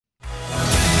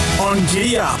on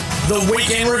Giddy Up, the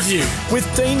weekend review with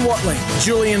Dean Watling,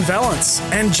 Julian Valance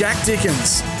and Jack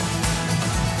Dickens.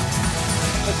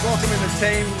 Let's welcome in the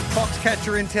team,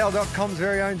 foxcatcherintel.com's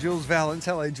very own Jules Valance.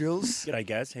 Hello, Jules. G'day,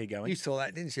 Gaz. How you going? You saw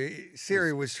that, didn't you?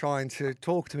 Siri was trying to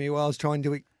talk to me while I was trying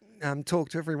to talk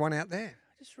to everyone out there.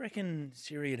 I just reckon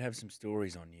Siri would have some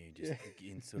stories on you, just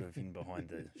in behind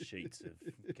the sheets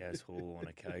of Gaz Hall on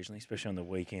occasionally, especially on the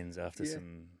weekends after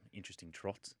some interesting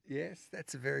trots. Yes,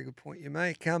 that's a very good point you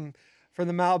make. From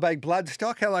the Mailbag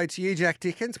Bloodstock, hello to you, Jack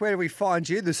Dickens. Where do we find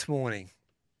you this morning?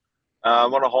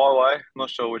 I'm on a highway. I'm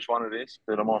not sure which one it is,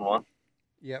 but I'm on one.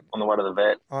 Yep. On the way to the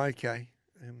vet. Okay.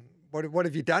 What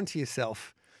have you done to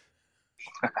yourself?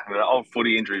 An old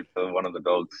footy injury for one of the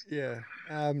dogs. Yeah.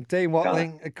 Dean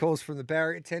Watling, of course, from the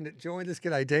barrier attendant, joined us.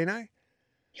 G'day, Dino.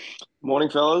 Morning,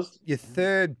 fellas. Your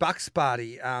third Bucks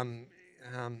party in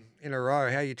a row.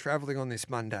 How are you travelling on this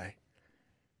Monday?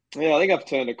 Yeah, I think I've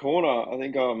turned a corner. I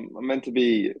think I'm meant to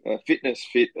be fitness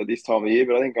fit at this time of year,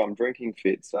 but I think I'm drinking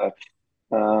fit. So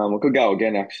I could go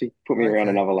again, actually. Put me around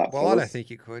another lap. Well, fellas. I don't think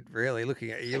you could, really.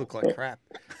 Looking at you, you look like crap.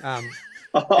 And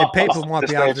people might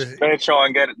be able to... Need to try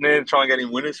and get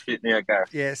him winners fit now, Gareth.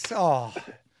 Yes. Oh,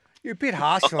 you're a bit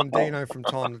harsh on Dino from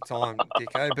time to time,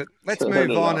 Dicko, but let's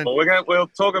move on. Well, we'll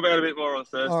talk about it a bit more on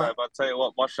Thursday, right. but I'll tell you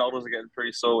what, my shoulders are getting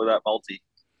pretty sore with that multi.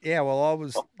 Yeah, well,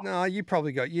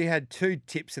 you had two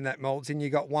tips in that multi and you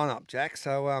got one up, Jack,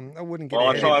 so I wouldn't get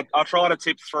ahead. I tried to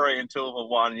tip three and two of them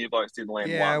won, and you both didn't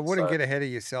land one. Yeah, I wouldn't get ahead of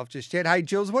yourself just yet. Hey,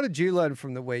 Jules, what did you learn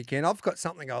from the weekend? I've got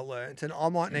something I learned, and I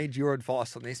might need your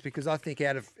advice on this because I think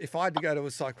if I had to go to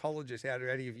a psychologist out of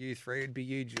any of you three, it'd be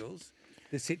you, Jules,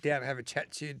 to sit down and have a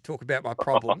chat to you and talk about my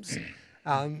problems.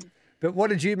 But what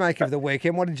did you make of the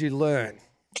weekend? What did you learn?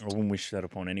 I wouldn't wish that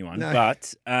upon anyone, No.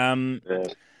 but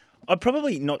I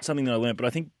probably not something that I learned, but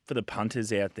I think for the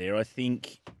punters out there, I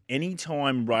think any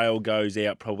time rail goes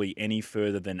out probably any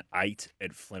further than 8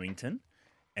 at Flemington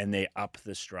and they're up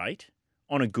the straight,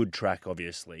 on a good track,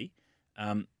 obviously,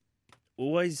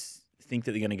 always think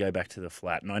that they're going to go back to the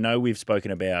flat. And I know we've spoken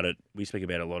about it. We speak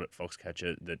about it a lot at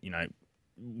Foxcatcher that,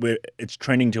 where it's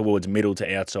trending towards middle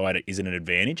to outside it isn't an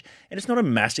advantage. And it's not a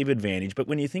massive advantage, but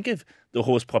when you think of the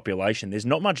horse population, there's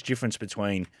not much difference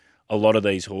between a lot of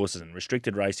these horses. And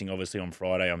restricted racing, obviously, on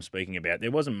Friday I'm speaking about,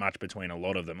 there wasn't much between a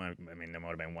lot of them. I mean, there might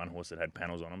have been one horse that had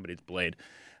panels on them, but it's bled.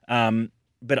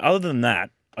 But other than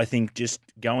that, I think just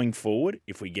going forward,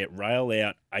 if we get rail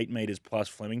out 8 metres plus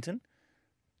Flemington,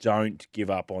 don't give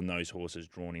up on those horses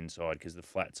drawn inside because the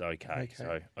flat's okay.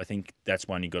 So I think that's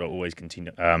one you've got to always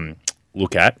continue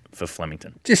look at for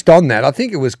Flemington. Just on that, I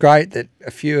think it was great that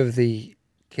a few of the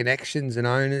connections and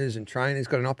owners and trainers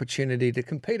got an opportunity to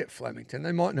compete at Flemington.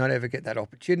 They might not ever get that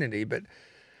opportunity, but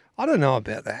I don't know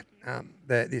about that,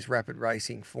 this rapid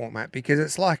racing format, because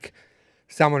it's like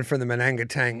someone from the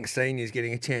Manangatang seniors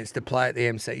getting a chance to play at the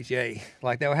MCG.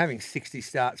 Like they were having 60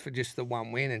 starts for just the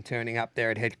one win and turning up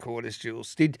there at headquarters,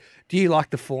 Jules. Do you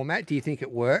like the format? Do you think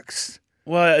it works?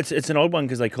 Well, it's an odd one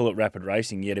because they call it rapid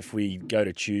racing, yet if we go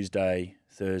to Tuesday,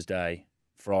 Thursday,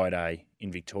 Friday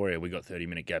in Victoria, we got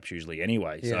 30-minute gaps usually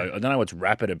anyway. So I don't know what's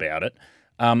rapid about it.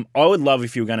 I would love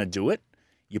if you were going to do it,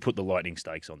 you put the lightning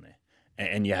stakes on there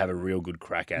and you have a real good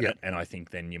crack at it. And I think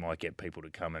then you might get people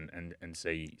to come and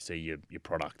see your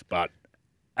product. But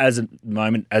as a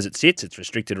moment, as it sits, it's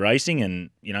restricted racing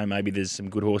and, maybe there's some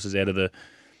good horses out of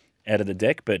the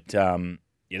deck. But,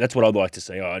 that's what I'd like to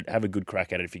see. I'd have a good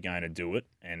crack at it if you're going to do it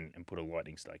and put a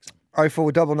lightning stakes on.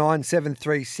 0499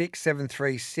 736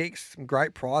 736. Some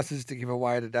great prizes to give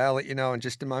away today. I'll let you know in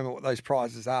just a moment what those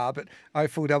prizes are. But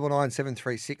 0499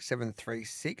 736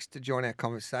 736 to join our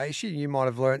conversation. You might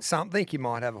have learnt something. You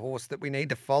might have a horse that we need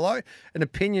to follow. An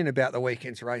opinion about the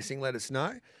weekend's racing, let us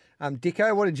know.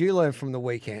 Dicko, what did you learn from the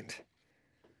weekend?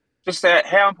 Just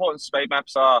how important speed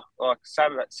maps are. Like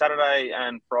Saturday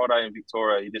and Friday in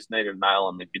Victoria, you just needed to nail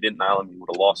them. If you didn't nail them, you would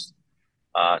have lost.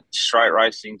 Straight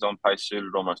racing's on pace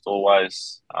suited almost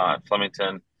always.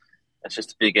 Flemington, it's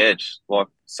just a big edge. Like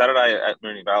Saturday at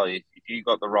Moonee Valley, if you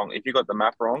got the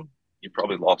map wrong, you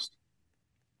probably lost.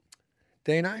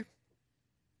 Dino?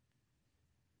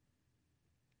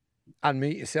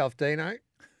 Unmute yourself, Dino.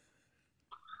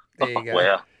 There you go.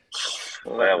 Wow.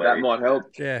 That might help.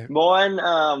 Yeah. Mine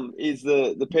is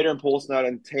the Peter and Paul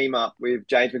Snowden team up with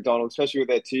James McDonald, especially with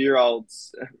their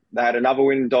 2-year-olds. They had another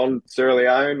win, Don Sierra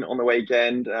Leone, on the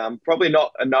weekend. Probably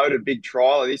not a noted big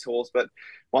trial of this horse, but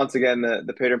once again,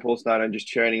 the Peter and Paul Snowden just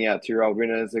churning out 2-year-old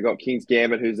winners. They've got King's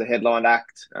Gambit, who's the headline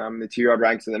act, the 2-year-old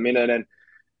ranks at the minute. And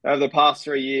over the past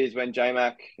 3 years, when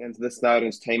JMac and the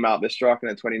Snowdens team up, they're striking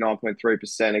at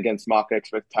 29.3% against market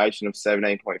expectation of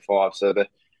 17.5. So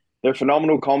they're a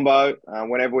phenomenal combo.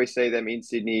 Whenever we see them in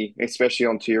Sydney, especially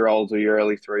on 2-year-olds or your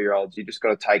early 3-year-olds, you just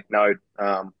got to take note,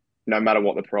 no matter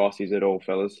what the price is at all,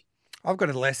 fellas. I've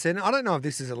got a lesson. I don't know if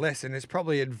this is a lesson. It's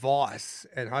probably advice,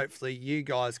 and hopefully you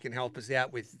guys can help us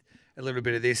out with a little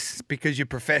bit of this because you're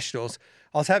professionals.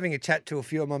 I was having a chat to a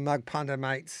few of my mug punter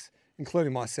mates,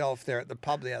 including myself, there at the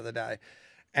pub the other day,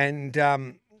 and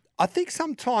I think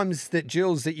sometimes that,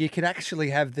 Jules, that you can actually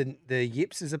have the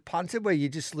yips as a punter where you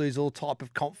just lose all type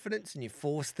of confidence and you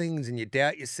force things and you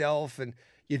doubt yourself and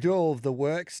you do all of the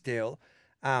work still.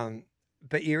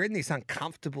 But you're in this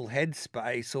uncomfortable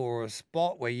headspace or a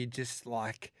spot where you're just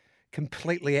like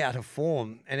completely out of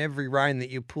form and every rein that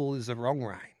you pull is the wrong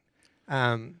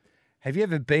rein. Have you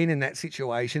ever been in that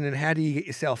situation and how do you get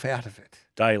yourself out of it?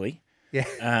 Daily. Yeah.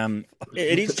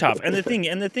 It is tough. And the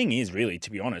thing is really,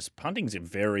 to be honest, punting's a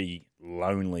very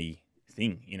lonely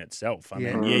thing in itself. I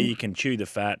mean, you can chew the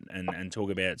fat and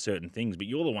talk about certain things, but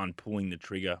you're the one pulling the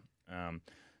trigger.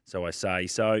 So I say.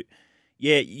 So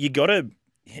yeah, you gotta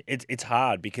it's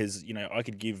hard because, I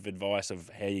could give advice of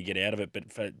how you get out of it,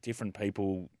 but for different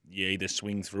people, you either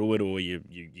swing through it or you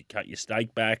cut your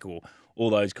steak back or all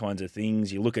those kinds of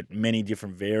things. You look at many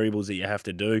different variables that you have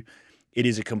to do. It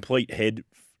is a complete head.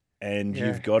 And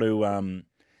you've got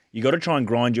to try and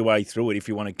grind your way through it if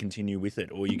you want to continue with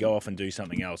it, or you go off and do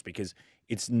something else because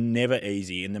it's never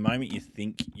easy. And the moment you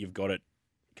think you've got it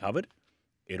covered,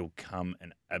 it'll come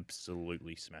and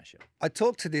absolutely smash it. I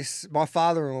talked to my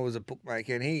father-in-law was a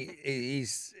bookmaker, and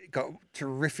he's got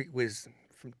terrific wisdom.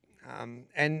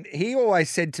 And he always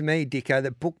said to me, Dicko,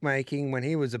 that bookmaking, when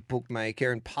he was a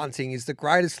bookmaker, and punting is the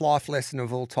greatest life lesson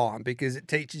of all time because it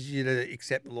teaches you to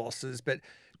accept losses, but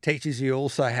teaches you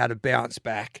also how to bounce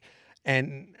back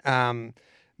and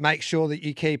make sure that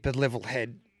you keep a level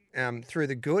head through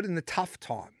the good and the tough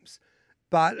times.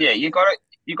 But yeah, you got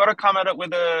to come at it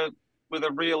with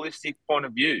a realistic point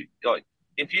of view. Like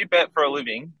if you bet for a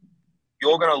living,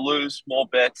 you're going to lose more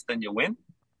bets than you win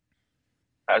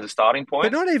as a starting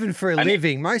point. But not even for a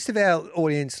living. Most of our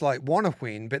audience want to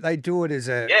win, but they do it as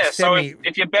a So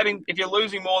if you're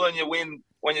losing more than you win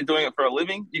when you're doing it for a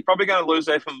living, you're probably going to lose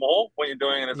even more when you're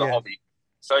doing it as a hobby.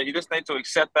 So you just need to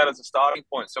accept that as a starting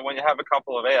point. So when you have a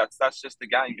couple of outs, that's just the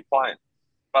game you're playing.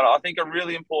 But I think a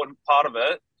really important part of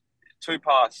it, 2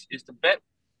 parts, is to bet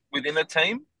within a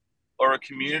team or a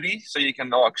community so you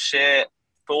can share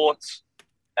thoughts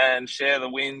and share the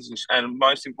wins and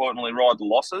most importantly, ride the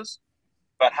losses.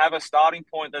 But have a starting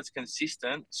point that's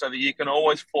consistent so that you can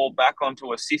always fall back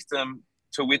onto a system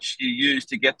to which you use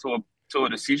to get to a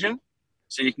decision.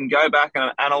 So you can go back and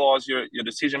analyse your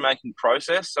decision-making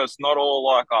process. So it's not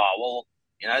all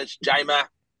it's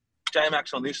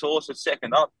J-Max on this horse, it's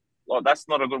second up. That's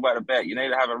not a good way to bet. You need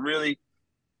to have a really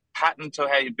pattern to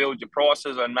how you build your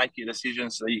prices and make your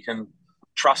decisions so you can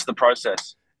trust the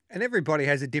process. And everybody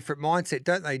has a different mindset,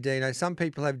 don't they, Dino? Some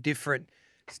people have different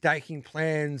staking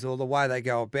plans or the way they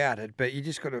go about it, but you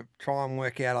just got to try and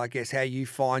work out, I guess, how you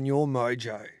find your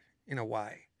mojo in a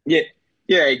way.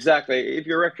 Yeah, exactly. If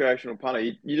you're a recreational punter,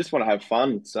 you just want to have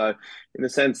fun. So in the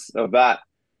sense of that,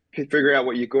 figure out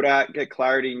what you're good at, get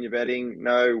clarity in your betting,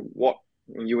 know what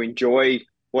you enjoy,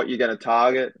 what you're going to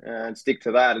target, and stick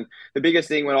to that. And the biggest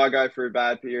thing when I go through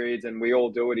bad periods, and we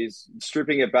all do it, is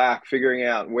stripping it back, figuring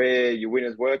out where your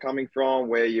winners were coming from,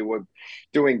 where you were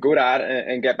doing good at,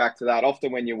 and get back to that.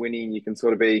 Often when you're winning, you can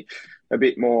sort of be a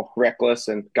bit more reckless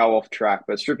and go off track,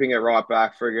 but stripping it right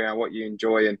back, figuring out what you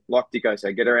enjoy. And like Dicko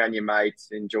said, get around your mates,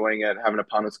 enjoying it, having a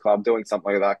punters club, doing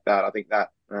something like that. I think that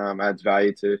adds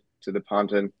value to the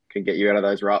punt and can get you out of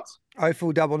those ruts.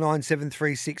 0499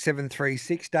 736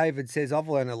 736. David says, I've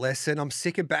learned a lesson. I'm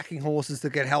sick of backing horses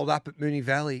that get held up at Moonee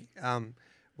Valley.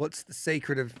 What's the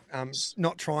secret of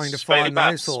not trying to find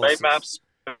those horses?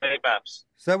 Speed maps.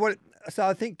 So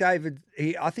I think David,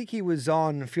 I think he was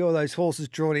on a few of those horses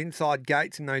drawn inside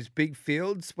gates in those big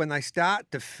fields. When they start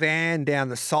to fan down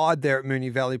the side there at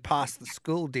Moonee Valley past the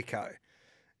school, Dicko,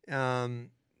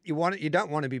 you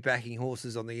don't want to be backing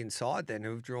horses on the inside then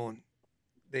who've drawn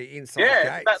the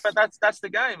inside gates. But that's the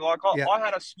game. I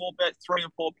had a small bet, 3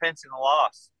 and 4 pence in the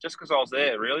last, just because I was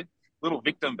there, really. Little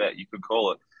victim bet, you could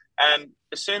call it. And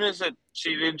as soon as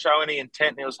she didn't show any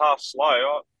intent and it was half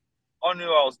slow, I knew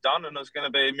I was done and it was going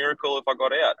to be a miracle if I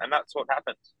got out. And that's what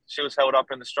happened. She was held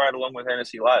up in the straight along with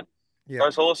Hennessy Lad. Yeah.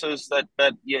 Those horses that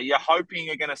you're hoping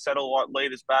are going to settle like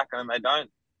leaders back and they don't,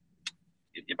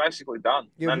 you're basically done.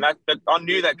 But I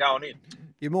knew that going in.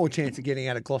 You're more chance of getting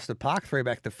out of Gloucester Park through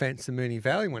back the fence than Moonee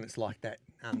Valley when it's like that.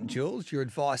 Jules, your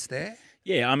advice there?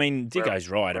 Yeah, I mean, Dicko's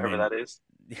right. Wherever that is.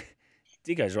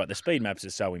 Dicko's right. The speed maps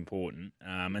are so important,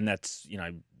 and that's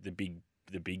the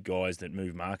the big guys that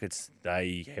move markets,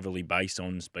 they heavily base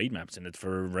on speed maps, and it's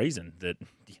for a reason that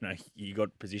you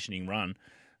got positioning run.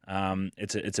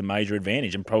 It's a major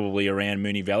advantage, and probably around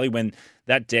Moonee Valley when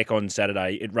that deck on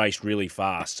Saturday it raced really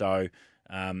fast, so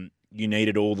you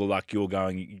needed all the luck you're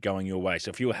going your way. So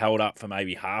if you were held up for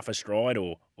maybe half a stride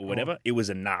or whatever, it was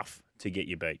enough to get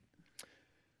you beat.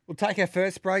 We'll take our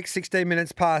first break, 16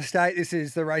 minutes past 8. This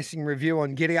is the Racing Review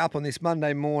on Giddy Up on this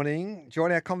Monday morning.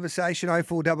 Join our conversation,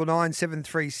 0499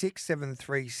 736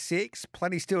 736.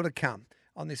 Plenty still to come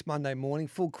on this Monday morning.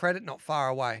 Full credit, not far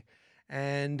away.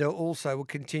 And also we'll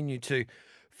continue to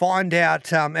find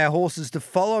out our horses to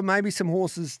follow, maybe some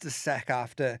horses to sack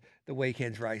after the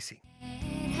weekend's racing.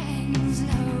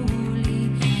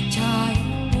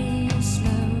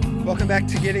 Welcome back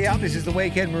to Giddy Up. This is the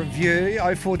Weekend Review.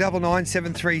 0499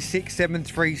 736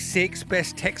 736.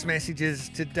 Best text messages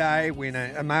today win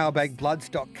a mailbag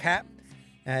bloodstock cap,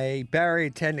 a barrier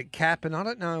attendant cap, and I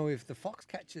don't know if the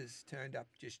Foxcatchers turned up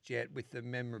just yet with the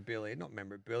memorabilia. Not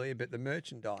memorabilia, but the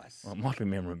merchandise. Well, it might be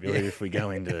memorabilia if we go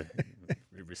into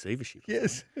receivership.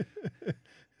 Yes.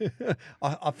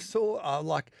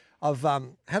 I've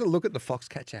had a look at the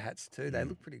Foxcatcher hats too. They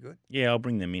look pretty good. Yeah, I'll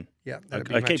bring them in. Yeah,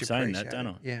 I keep saying that, don't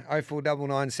I? Yeah,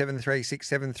 0499 736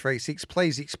 736.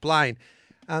 Please explain.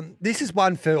 This is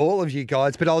one for all of you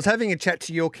guys, but I was having a chat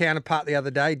to your counterpart the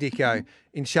other day, Dicko,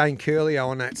 in Shane Curlio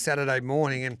on that Saturday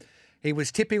morning, and he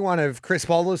was tipping one of Chris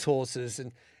Waller's horses,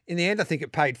 and in the end I think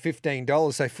it paid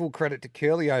 $15, so full credit to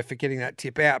Curlio for getting that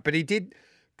tip out. But he did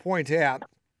point out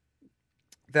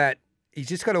that he's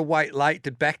just got to wait late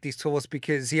to back this horse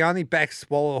because he only backs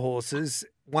Waller horses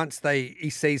once he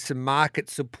sees some market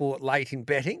support late in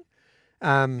betting.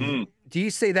 Do you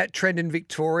see that trend in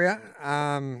Victoria?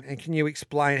 And can you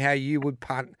explain how you would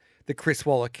punt the Chris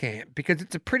Waller camp? Because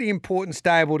it's a pretty important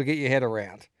stable to get your head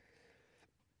around.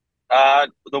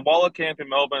 The Waller camp in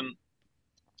Melbourne,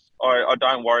 I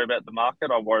don't worry about the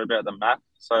market. I worry about the map.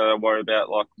 So I worry about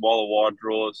like Waller wide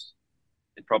draws.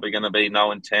 It's probably going to be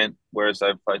no intent, whereas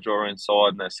if they draw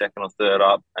inside and they're second or third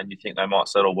up and you think they might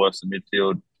settle worse in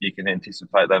midfield, you can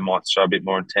anticipate they might show a bit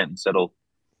more intent and settle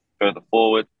further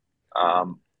forward.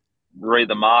 Read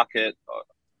the market.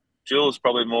 Jules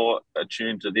probably more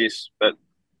attuned to this, but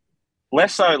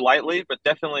less so lately, but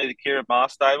definitely the Kieran Maher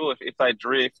stable. If they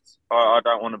drift, I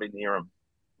don't want to be near them.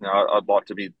 I'd like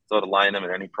to be sort of laying them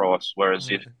at any price, whereas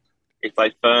if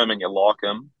they firm and you like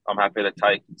them, I'm happy to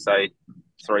take, say,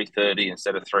 330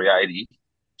 instead of 380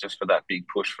 just for that big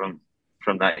push from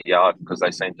that yard because they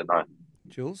seem to know.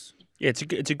 Jules? Yeah,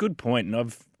 it's a good point, and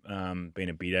I've been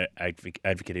a bit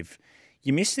advocate if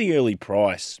you miss the early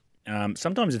price,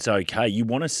 sometimes it's okay. You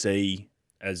want to see,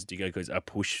 as Dicko goes, a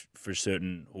push for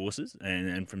certain horses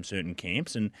and from certain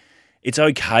camps, and it's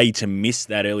okay to miss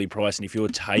that early price, and if you're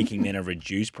taking then a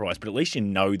reduced price, but at least you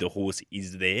know the horse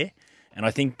is there. And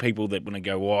I think people that want to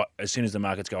go, well, as soon as the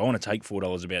markets go, I want to take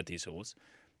 $4 about this horse,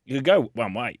 you could go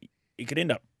one way. It could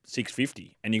end up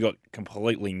 $6.50 and you got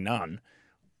completely none.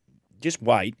 Just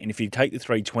wait, and if you take the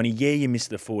 320, yeah, you miss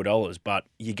the $4, but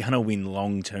you're going to win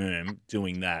long term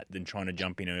doing that than trying to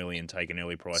jump in early and take an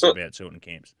early price about certain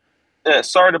camps. Yeah,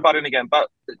 sorry to butt in again, but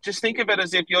just think of it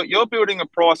as if you're building a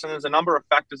price and there's a number of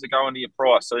factors that go into your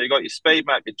price. So you've got your speed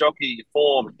map, your jockey, your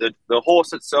form, the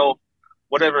horse itself,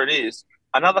 whatever it is.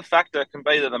 Another factor can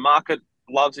be that the market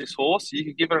loves this horse. You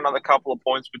could give it another couple of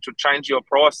points, which will change your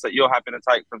price that you're happy to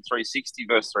take from 360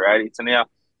 versus 380 to now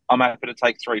I'm happy to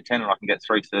take 310 and I can get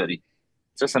 330.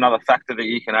 It's just another factor that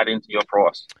you can add into your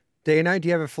price. Dino, do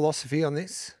you have a philosophy on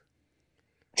this?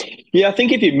 Yeah, I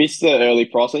think if you miss the early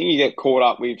price, I think you get caught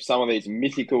up with some of these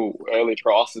mythical early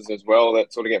prices as well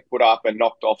that sort of get put up and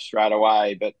knocked off straight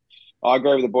away. But I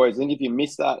agree with the boys. I think if you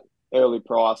miss that early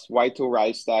price, wait till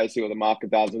race day, see what the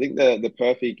market does. I think the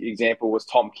perfect example was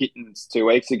Tom Kittens 2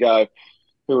 weeks ago,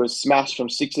 who was smashed from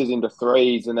sixes into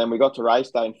threes, and then we got to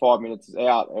race day and 5 minutes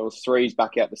out, it was threes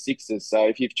back out to sixes. So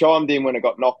if you've chimed in when it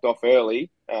got knocked off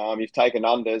early, you've taken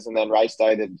unders, and then race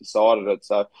day that decided it.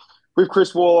 So with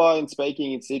Chris Waller and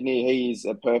speaking in Sydney, he's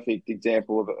a perfect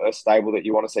example of a stable that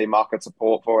you want to see market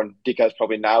support for, and Dicko's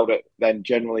probably nailed it. They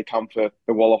generally come for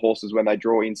the Waller horses when they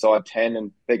draw inside 10,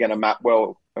 and they're going to map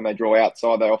well. When they draw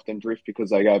outside, they often drift because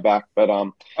they go back. But I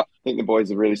think the boys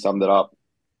have really summed it up.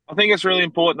 I think it's really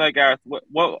important though, Gareth.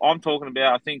 What I'm talking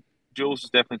about, I think Jules is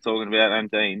definitely talking about, and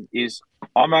Dean, is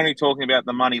I'm only talking about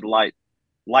the money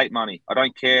late money. I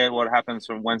don't care what happens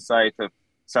from Wednesday to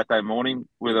Saturday morning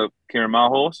with a Kieran Maher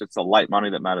horse. It's the late money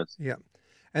that matters. Yeah.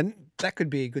 And that could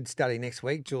be a good study next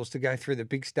week, Jules, to go through the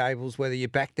big stables, whether you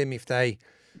back them if they,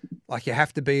 like you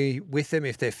have to be with them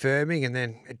if they're firming, and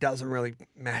then it doesn't really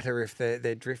matter if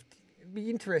they're drifting. it'd be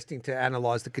interesting to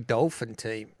analyse the Godolphin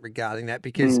team regarding that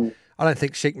because I don't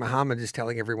think Sheikh Mohammed is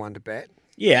telling everyone to bet.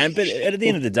 Yeah, but at the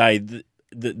end of the day,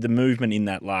 the movement in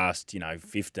that last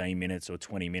 15 minutes or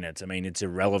 20 minutes, I mean, it's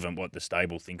irrelevant what the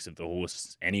stable thinks of the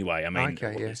horse anyway. I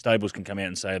mean, stables can come out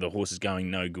and say the horse is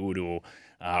going no good or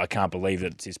I can't believe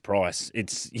that it's his price.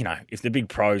 It's, if the big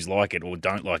pros like it or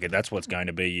don't like it, that's what's going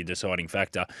to be your deciding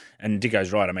factor. And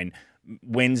Dicko's right. I mean,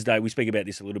 Wednesday, we speak about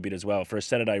this a little bit as well. For a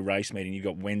Saturday race meeting, you've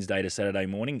got Wednesday to Saturday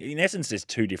morning. In essence, there's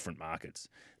two different markets.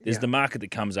 There's the market that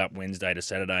comes up Wednesday to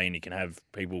Saturday and you can have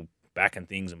people backing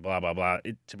things and blah, blah, blah.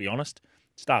 To be honest,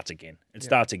 starts again. It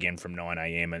starts again from 9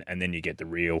 a.m. and then you get the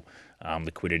real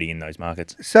liquidity in those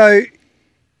markets. So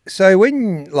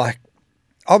when,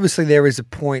 obviously there is a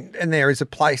point and there is a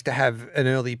place to have an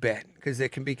early bet because there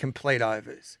can be complete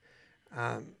overs.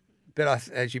 But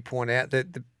as you point out,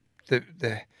 the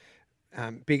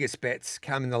biggest bets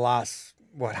come in the last,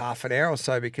 half an hour or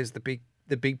so because the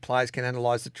big players can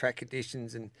analyse the track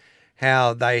conditions and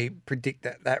how they predict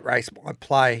that race might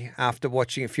play after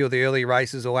watching a few of the early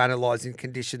races or analysing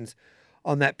conditions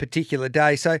on that particular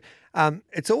day. So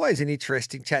it's always an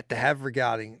interesting chat to have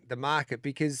regarding the market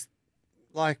because,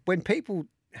 when people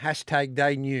hashtag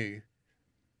they knew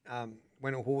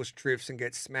when a horse drifts and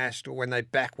gets smashed or when they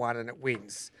back one and it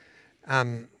wins,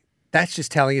 that's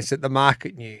just telling us that the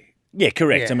market knew. Yeah,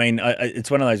 correct. Yeah. I mean, it's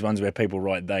one of those ones where people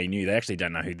write they knew. They actually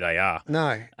don't know who they are.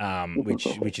 No.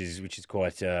 Which is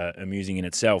quite amusing in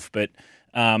itself. But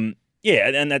and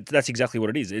that's exactly what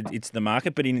it is. It's the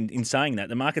market. But in saying that,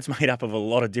 the market's made up of a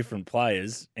lot of different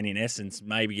players, and in essence,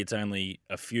 maybe it's only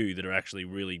a few that are actually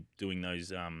really doing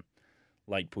those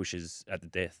late pushes at the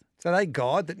death. So they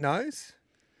God that knows?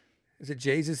 Is it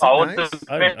Jesus that knows?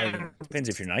 Depends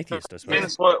if you're an atheist, I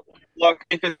suppose.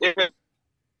 Depends if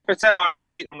it's out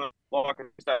like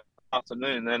this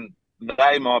afternoon, then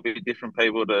they might be different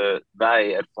people to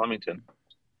they at Flemington.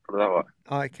 Put it that way.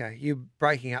 Okay, you're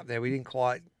breaking up there. We didn't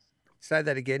quite say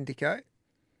that again, Dicko.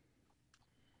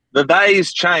 The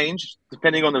days change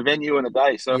depending on the venue and the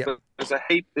day. So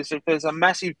if there's a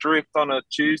massive drift on a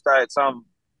Tuesday at some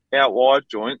out wide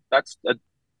joint, that's a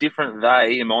different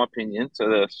day, in my opinion,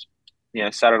 to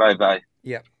the Saturday day.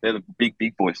 Yeah, they're the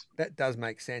big boys. That does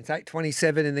make sense.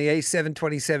 8:27 in the east,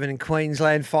 7:27 in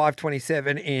Queensland,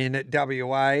 5:27 in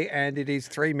WA, and it is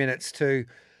 3 minutes to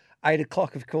 8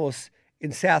 o'clock, of course,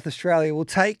 in South Australia. We'll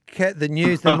take the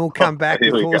news, then we'll come back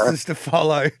with horses to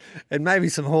follow and maybe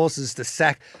some horses to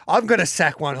sack. I'm going to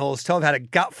sack one horse. I've had a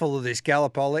gutful of this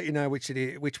gallop. I'll let you know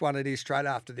which one it is straight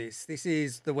after this. This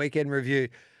is the Weekend Review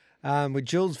with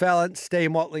Jules Valance,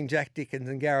 Steve Watling, Jack Dickens,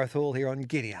 and Gareth Hall here on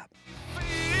Giddy Up.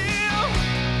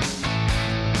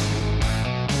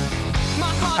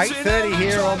 8:30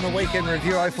 here on the Weekend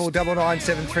Review. 0499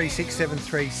 736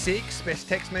 736. Best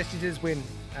text messages win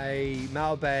a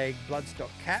mailbag bloodstock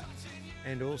cap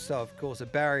and also, of course, a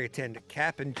barrier tender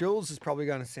cap. And Jules is probably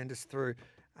going to send us through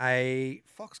a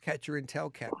Foxcatcher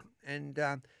Intel cap. And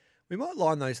we might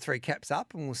line those three caps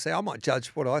up and we'll see. I might judge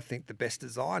what I think the best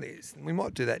design is. And we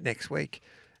might do that next week.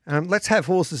 Let's have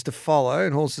horses to follow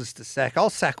and horses to sack.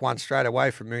 I'll sack one straight away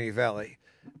from Moonee Valley.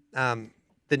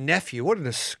 The nephew, what a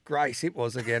disgrace it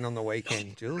was again on the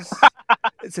weekend, Jules.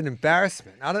 It's an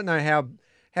embarrassment. I don't know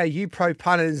how you pro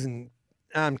punters and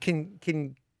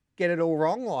can get it all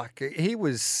wrong.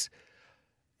 He's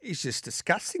just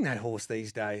disgusting, that horse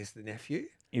these days, the nephew.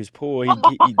 He was poor.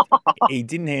 He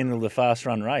didn't handle the fast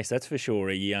run race, that's for sure.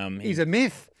 He's a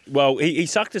myth. Well, he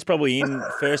sucked us probably in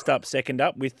first up, second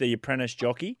up with the apprentice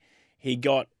jockey. He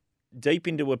got deep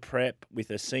into a prep with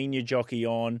a senior jockey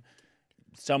on.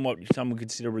 Somewhat, some would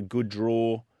consider a good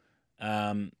draw.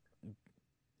 I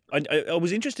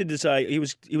was interested to say he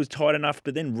was tight enough,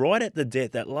 but then right at the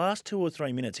death, that last 2 or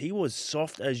 3 minutes, he was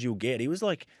soft as you'll get. He was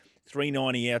like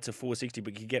 390 out to 460,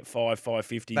 but could get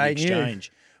 550 in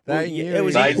exchange. They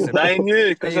knew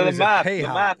because of the map. The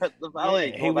map at the Valley.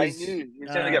 They knew he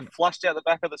was going to get flushed out the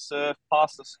back of the surf,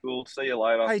 past the school. See you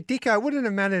later. Hey, Dicko, wouldn't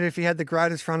have mattered if he had the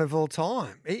greatest run of all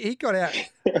time. He got out.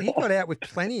 He got out with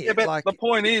plenty. Yeah, but the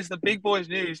point is, the big boys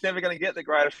knew he's never going to get the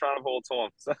greatest run of all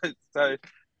time. So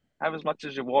have as much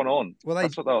as you want on. Well,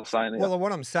 that's what they were saying. Well,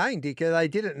 what I'm saying, Dicko, they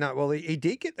didn't know. Well, he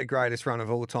did get the greatest run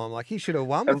of all time. He should have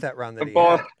won with that run that he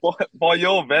had. By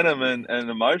your venom and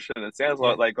emotion, it sounds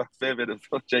like they got a fair bit of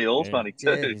G All's money too.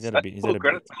 Yeah, he's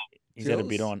had a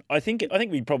bit on. I think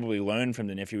we probably learned from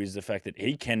the nephew is the fact that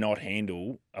he cannot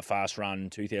handle a fast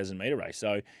run 2,000 metre race.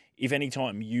 So if any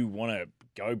time you want to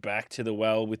go back to the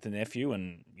well with the nephew,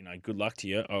 and good luck to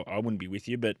you, I wouldn't be with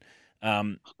you, but.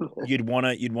 You'd want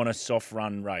a soft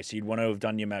run race. You'd want to have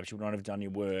done your maps. You'd want to have done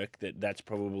your work. That's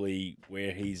probably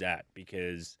where he's at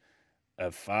because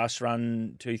a fast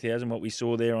run 2000, what we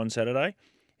saw there on Saturday,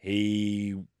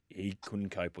 he couldn't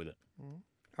cope with it.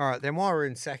 All right, then while we're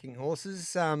in sacking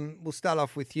horses, we'll start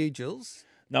off with you, Jules.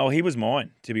 No, he was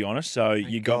mine, to be honest. So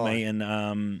you got God. me,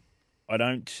 and I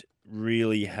don't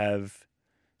really have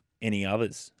any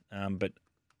others. But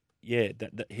yeah,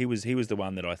 he was the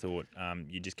one that I thought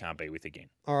you just can't be with again.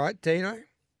 All right, Dino.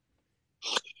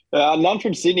 None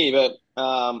from Sydney, but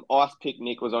Ice Pick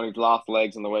Nick was on his last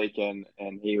legs on the weekend,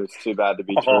 and he was too bad to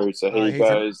be true. So he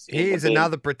goes. Here's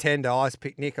another pretender, Ice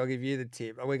Pick Nick. I'll give you the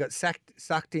tip. We got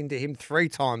sucked into him 3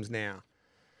 times now.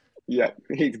 Yeah,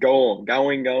 he's going.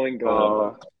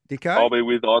 Dicko? I'll be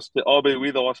with Ice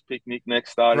Pick Nick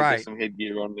next start. He'll get some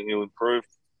headgear on and he'll improve.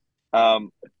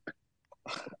 I'm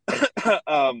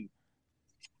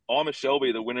a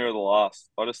Shelby, the winner of the last.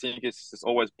 I just think it's just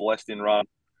always blessed in run,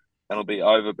 and it'll be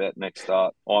over bet next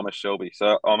start. I'm a Shelby,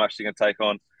 so I'm actually going to take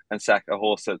on and sack a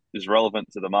horse that is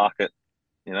relevant to the market.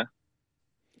 You know.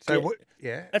 So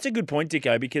That's a good point,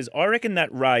 Dicko, because I reckon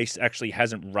that race actually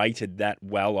hasn't rated that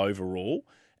well overall.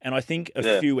 And I think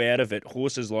a few out of it,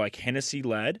 horses like Hennessy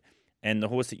Lad and the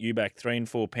horse that you back, 3 and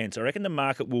 4 pence, I reckon the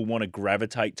market will want to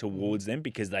gravitate towards them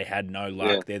because they had no luck.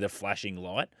 Yeah. They're the flashing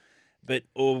light. But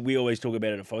we always talk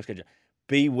about it at Foxcatcher.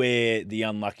 Beware the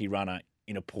unlucky runner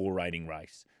in a poor rating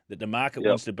race. That the market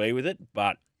wants to be with it,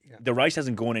 but the race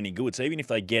hasn't gone any good. So even if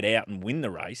they get out and win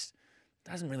the race, it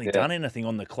hasn't really done anything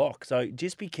on the clock. So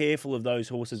just be careful of those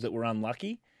horses that were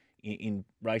unlucky in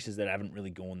races that haven't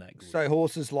really gone that good. So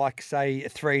horses like, say,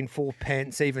 3 and 4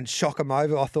 pence, even Shock 'em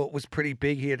Over, I thought was pretty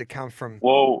big. He had to come from.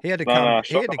 Whoa! He had to come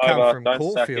from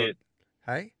Caulfield.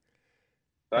 Hey,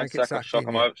 don't sack Shock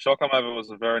 'em Over. Shock 'em Over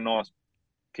was a very nice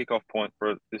kick-off point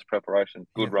for this preparation.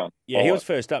 Good run. Yeah, he was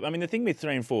first up. I mean, the thing with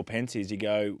 3 and 4 pence is you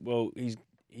go, well,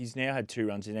 he's now had 2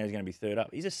 runs and now he's going to be third up.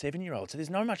 He's a 7-year-old, so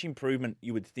there's not much improvement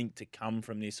you would think to come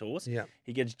from this horse. Yeah,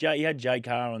 he had Jay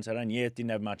Carr on Saturday, and didn't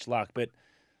have much luck, but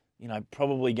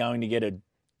probably going to get a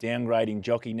downgrading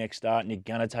jockey next start, and you're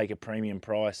going to take a premium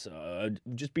price.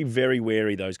 Just be very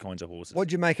wary of those kinds of horses.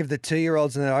 What'd you make of the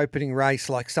 2-year-olds in that opening race?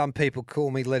 Like some people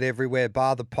call me Led Everywhere,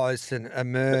 Bar the Post, and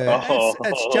Amur.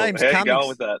 That's James Cummings. How you going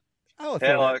with that?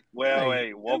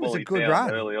 It was a good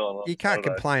run. Early on you can't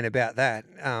complain about that.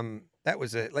 That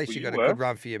was at least you got a good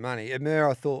run for your money. Amur,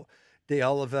 I thought D.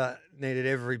 Oliver needed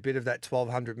every bit of that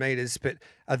 1,200 metres. But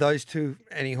are those two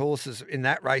any horses in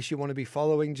that race you want to be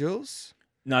following, Jules?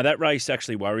 No, that race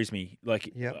actually worries me.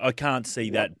 I can't see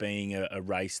that being a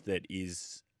race that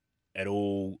is at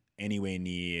all anywhere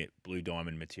near Blue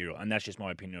Diamond material. And that's just my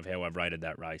opinion of how I've rated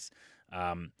that race.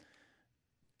 So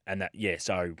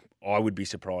I would be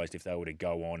surprised if they were to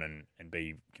go on and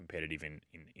be competitive in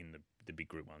the big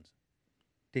group ones.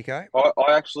 Dicko?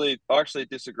 I actually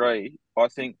disagree. I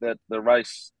think that the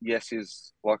race,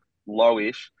 is like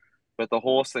lowish, but the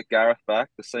horse that Gareth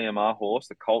backed, the CMR horse,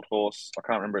 the Colt horse, I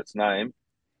can't remember its name,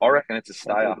 I reckon it's a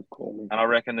stayer. And I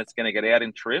reckon it's going to get out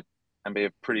in trip and be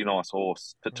a pretty nice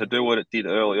horse. To do what it did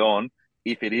early on,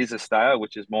 if it is a stayer,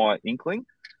 which is my inkling,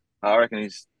 I reckon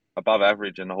he's above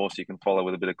average and a horse you can follow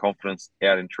with a bit of confidence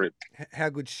out in trip. How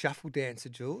good Shuffle Dancer,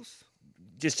 Jules?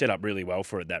 Just set up really well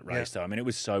for it, that race, though. I mean, it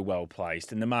was so well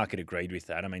placed, and the market agreed with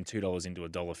that. I mean, $2 into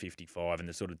 $1.55, and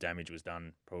the sort of damage was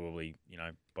done probably,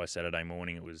 by Saturday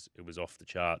morning. It was off the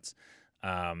charts.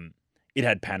 It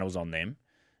had panels on them,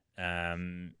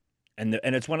 and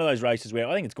it's one of those races where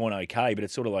I think it's gone okay, but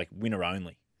it's sort of like winner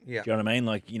only. Yeah. Do you know what I mean?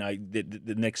 Like,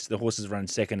 the horses run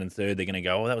second and third, they're going to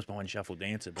go, that was behind Shuffle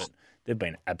Dancer, but they've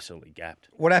been absolutely gapped.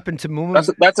 What happened to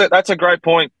Moomba? That's a great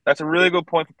point. That's a really good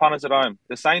point for punters at home.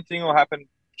 The same thing will happen,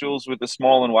 Jules, with the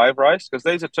Smile and Wave race, because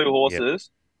these are two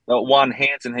horses that won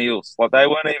hands and heels. Like, they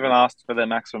weren't even asked for their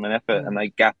maximum effort, and they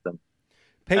gapped them.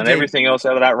 PG. And everything else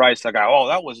out of that race, they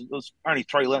go, it was only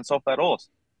 3 lengths off that horse.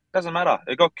 Doesn't matter.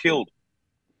 It got killed.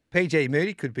 PG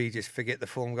Moody could be just forget the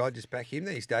form guy, just back him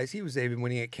these days. He was even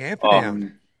winning at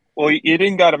Camperdown. Well, you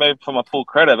didn't go to me for my full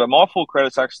credit, but my full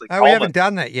credit's actually Coleman. We haven't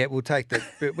done that yet. We'll take that,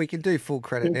 but we can do full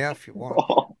credit now if you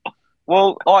want.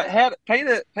 Well,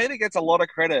 Peter gets a lot of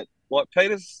credit. Like,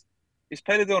 is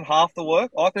Peter doing half the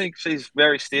work? I think she's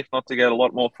very stiff not to get a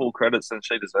lot more full credits than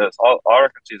she deserves. I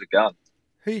reckon she's a gun.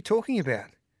 Who are you talking about?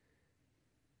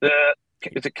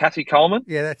 Is it Kathy Coleman?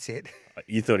 Yeah, that's it.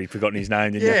 You thought he'd forgotten his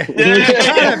name, didn't you? You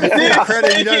can't have a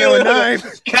credit, you don't know her name.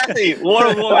 Kathy, what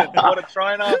a woman, what a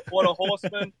trainer, what a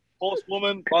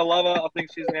horsewoman. I love her. I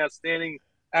think she's an outstanding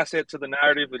asset to the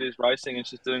narrative that is racing, and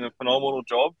she's doing a phenomenal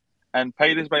job. And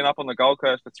Peter's been up on the Gold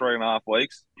Coast for 3.5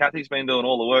 weeks. Kathy's been doing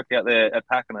all the work out there at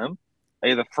Pakenham,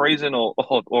 either freezing or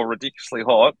ridiculously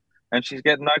hot, and she's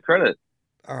getting no credit.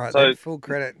 All right, so full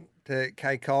credit to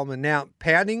Kay Coleman. Now,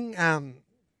 Pounding,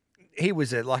 he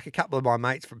was like a couple of my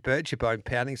mates from Birchipone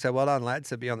pounding. So well done, lads.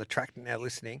 So be on the track now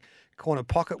listening. Corner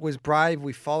Pocket was brave.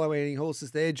 We follow any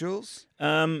horses there, Jules?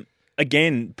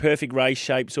 Again, perfect race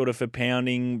shape sort of for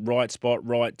pounding, right spot,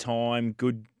 right time,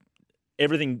 good.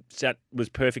 Everything was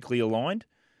perfectly aligned.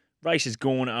 Race has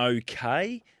gone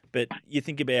okay, but you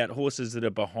think about horses that are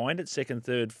behind it, second,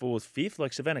 third, fourth, fifth.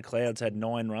 Like Savannah Clouds had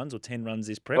 9 runs or 10 runs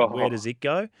this prep. Where does it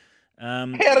go? How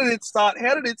did it start?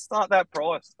 How did it start that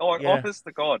price? Like, Yeah. honest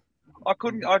to God,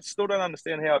 I still don't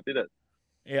understand how it did it.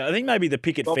 Yeah, I think maybe the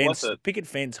picket God bless fence. it. Picket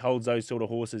fence holds those sort of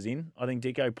horses in. I think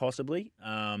Dicko possibly.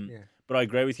 Yeah. But I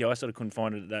agree with you. I sort of couldn't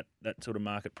find it at that sort of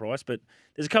market price. But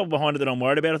there's a couple behind it that I'm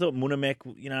worried about. I thought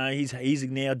Munamek, he's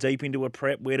now deep into a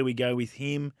prep. Where do we go with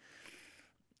him?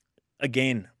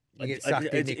 Again, You get sucked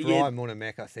in. Nick Ryan,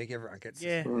 Munamek, I think everyone gets.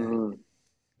 Yeah.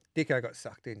 Dicko got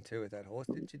sucked in too with that horse,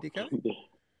 didn't you, Dicko?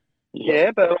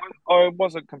 Yeah, but I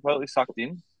wasn't completely sucked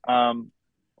in. I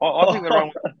think the run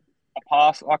was a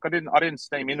pass. Like I didn't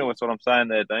steam into it. That's what I'm saying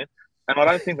there, Dean. And I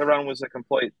don't think the run was a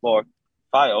complete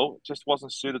fail. It just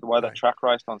wasn't suited the way that track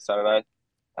raced on Saturday,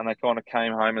 and they kind of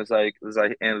came home as they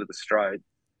ended the straight.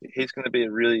 He's going to be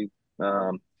a really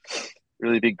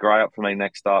big grey up for me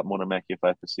next start, Munamek, if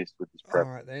they persist with this prep.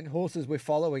 All right then, horses we're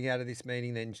following out of this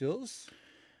meeting then, Jules.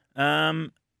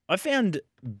 I found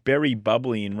Berry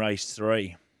Bubbly in race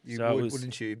 3.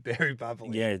 Wouldn't you? Berry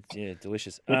Bubbly. Yeah,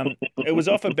 delicious. It was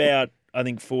off about, I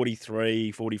think,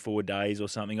 43, 44 days or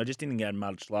something. I just didn't get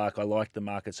much luck. I liked the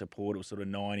market support. It was sort of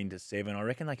 9 into 7. I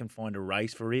reckon they can find a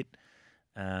race for it.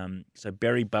 So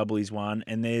Berry Bubbly's one.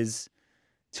 And there's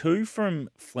 2 from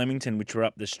Flemington, which were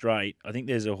up the straight. I think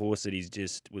there's a horse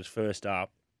that was first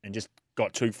up and just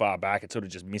got too far back. It sort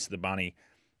of just missed the bunny.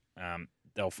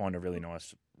 They'll find a really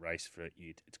nice race for it.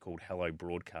 It's called Hello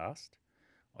Broadcast.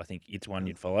 I think it's one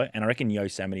you'd follow. And I reckon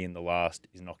Yosemite in the last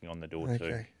is knocking on the door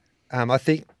too. I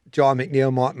think John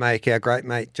McNeil might make our great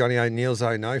mate Johnny O'Neill's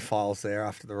no files there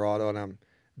after the ride on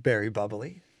Berry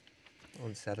Bubbly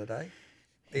on Saturday.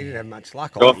 He didn't have much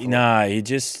luck. No,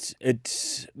 it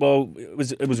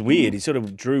was weird. He sort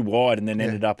of drew wide and then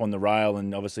ended up on the rail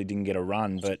and obviously didn't get a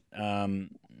run. But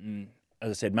as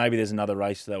I said, maybe there's another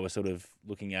race that we're sort of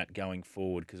looking at going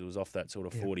forward because it was off that sort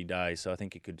of 40 days. So I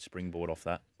think it could springboard off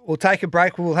that. We'll take a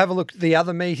break. We'll have a look at the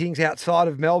other meetings outside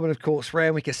of Melbourne, of course,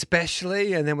 Randwick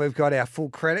especially, and then we've got our full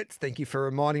credits. Thank you for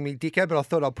reminding me, Dicko, but I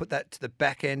thought I'd put that to the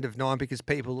back end of 9 because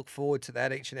people look forward to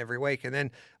that each and every week. And then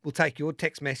we'll take your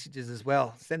text messages as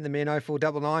well. Send them in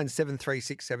 0499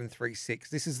 736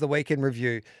 736. This is the Weekend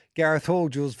Review. Gareth Hall,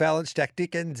 Jules Valence, Jack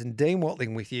Dickens and Dean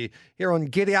Watling with you here on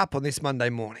Giddy Up on this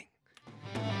Monday morning.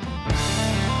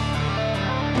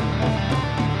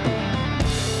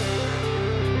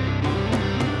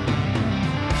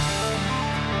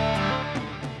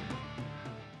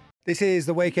 This is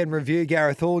the Weekend Review.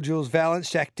 Gareth Hall, Jules Valence,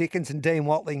 Jack Dickens and Dean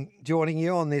Watling joining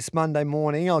you on this Monday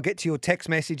morning. I'll get to your text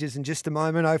messages in just a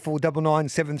moment, 0499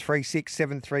 736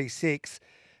 736.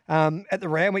 At the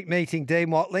Randwick meeting, Dean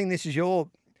Watling, this is your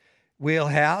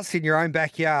wheelhouse in your own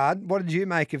backyard. What did you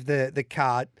make of the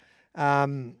card?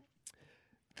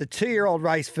 The 2-year-old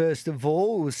race, first of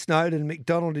all, was Snowden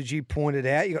McDonald, as you pointed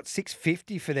out. You got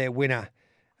 $6.50 for their winner.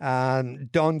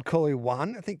 Don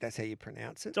Corleone, I think that's how you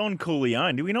pronounce it. Don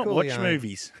Corleone. Do we not watch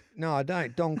movies? No, I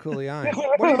don't. Don Corleone.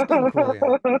 What is Don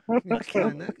Corleone? You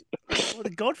explain that? Oh, The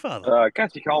Godfather.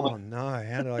 Kathy Coleman. Oh, no.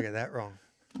 How did I get that wrong?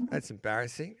 That's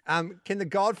embarrassing. Can the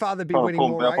Godfather be Trying to winning pull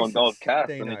more me up on races, Gold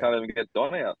Cast and Dino? you can't even get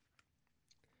Don out.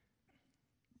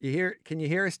 Can you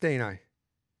hear us, Dino?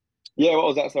 Yeah, what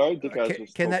was that? Sorry,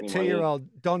 Dicko's Can that just talking in my ear.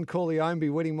 2-year-old Don Corleone be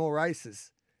winning more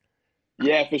races?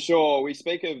 Yeah, for sure. We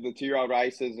speak of the 2-year-old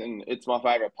races, and it's my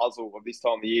favourite puzzle of this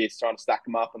time of the year, is trying to stack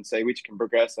them up and see which can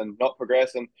progress and not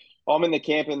progress. And I'm in the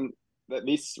camp and that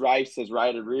this race has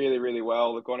rated really, really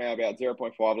well. They've gone out about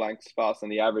 0.5 lengths faster than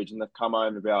the average, and they've come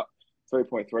home about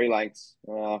 3.3 lengths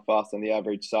faster than the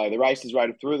average. So the race is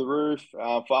rated through the roof,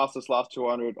 fastest last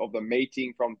 200 of the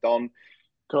meeting from Don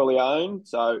Corleone.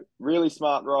 So really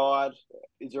smart ride.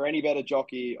 Is there any better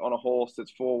jockey on a horse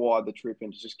that's 4 wide the trip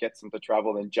and just gets them to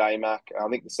travel than J-Mac? I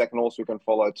think the second horse we can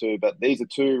follow too, but these are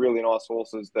 2 really nice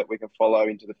horses that we can follow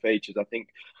into the features. I think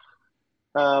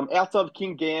outside of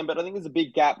King Gambit, I think there's a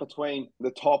big gap between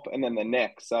the top and then the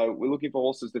neck. So we're looking for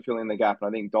horses to fill in the gap, and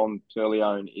I think Don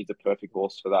Corleone is a perfect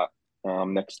horse for that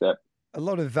next step. A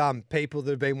lot of people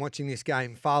that have been watching this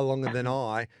game far longer than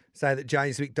I say that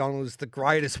James McDonald is the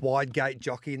greatest wide gate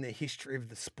jockey in the history of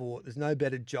the sport. There's no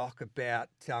better jock about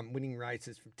winning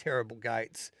races from terrible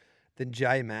gates than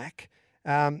J-Mac.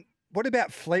 What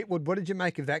about Fleetwood? What did you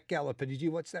make of that galloper? Did you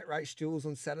watch that race, Jules,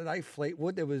 on Saturday?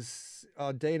 Fleetwood, there was,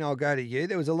 Dean, I'll go to you.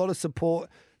 There was a lot of support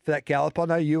for that gallop. I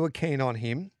know you were keen on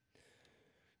him.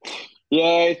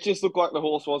 Yeah, it just looked like the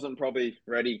horse wasn't probably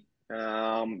ready.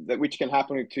 Which can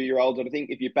happen with 2-year-olds. And I think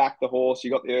if you back the horse, you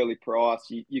got the early price.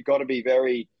 You got to be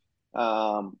very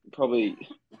probably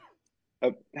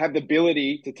have the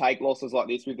ability to take losses like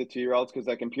this with the 2-year-olds because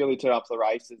they can purely turn up to the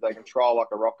races. They can trial like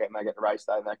a rocket and they get the race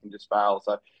day and they can just fail.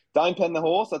 So don't pen the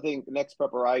horse. I think next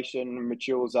preparation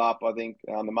matures up. I think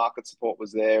the market support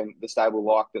was there and the stable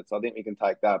liked it. So I think we can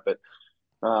take that. But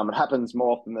it happens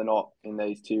more often than not in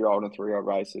these 2-year-old and 3-year-old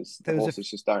races. The horses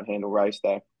just don't handle race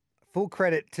day. Full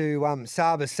credit to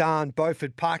Sarbasan,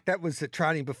 Beaufort Park. That was the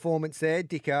training performance there,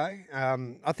 Dicko.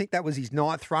 I think that was his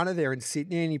 9th runner there in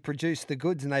Sydney, and he produced the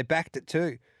goods, and they backed it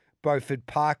too. Beaufort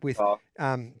Park with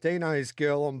Dino's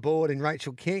girl on board and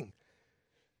Rachel King.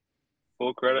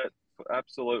 Full credit,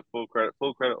 absolute full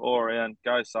credit all around.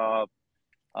 Go Saab,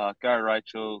 go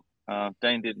Rachel.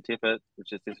 Dean didn't tip it,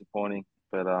 which is disappointing,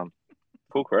 but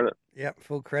full credit. Yep,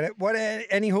 full credit. What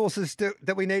any horses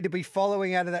that we need to be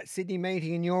following out of that Sydney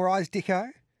meeting in your eyes, Dicko?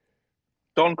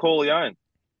 Don Corleone.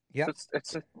 Yep.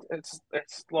 It's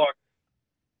like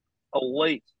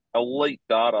elite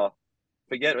data.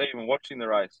 Forget even watching the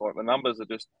race. Like the numbers are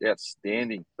just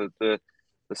outstanding. The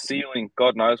ceiling,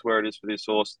 God knows where it is for this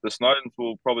horse. The Snowdens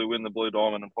will probably win the Blue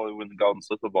Diamond and probably win the Golden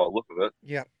Slipper by the look of it.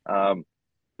 Yep.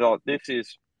 So this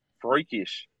is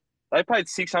freakish. They paid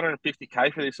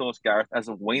 $650K for this horse, Gareth, as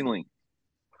a weanling.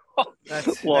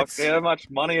 How much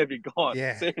money have you got?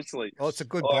 Yeah. Seriously. Well, it's a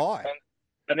good buy.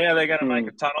 And now they're going to make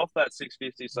a ton off that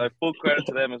 $650. So full credit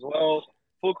to them as well.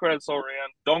 Full credits all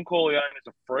around. Don Corleone is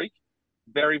a freak.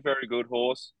 Very, very good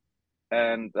horse.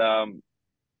 And I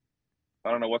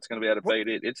don't know what's going to be able to beat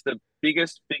it. It's the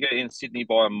biggest figure in Sydney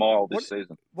by a mile this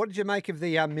season. What did you make of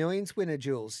the Millions winner,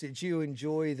 Jules? Did you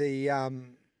enjoy the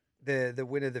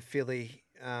winner, the filly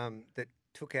that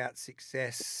took out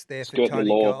Success there for Tony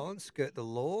Collins? Skirt the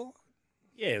Law?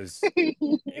 Yeah,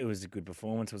 it was a good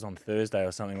performance. It was on Thursday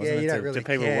or something, wasn't you it? don't really Do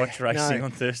people care. watch racing No.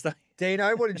 on Thursday?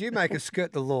 Dino, what did you make of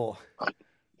Skirt the Law?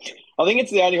 I think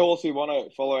it's the only horse we want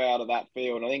to follow out of that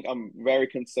field. And I think I'm very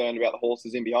concerned about the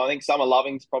horses in behind. I think Summer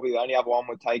Loving's probably the only other one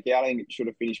would take out. I think it should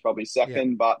have finished probably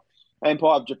second. But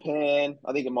Empire of Japan,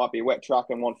 I think it might be a wet truck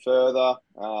and one further.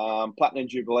 Platinum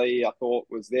Jubilee, I thought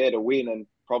was there to win and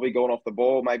probably gone off the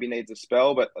ball. Maybe needs a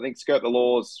spell. But I think Skirt the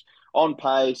Law's on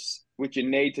pace, which you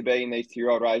need to be in these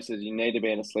 2-year-old races. You need to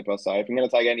be in a slipper. So if I'm going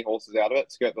to take any horses out of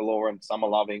it, Skirt the Law and Summer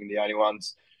Loving, the only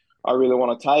ones I really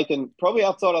want to take. And probably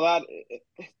outside of that,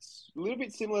 it's a little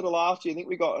bit similar to last year. I think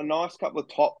we got a nice couple of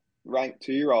top-ranked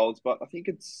 2-year-olds, but I think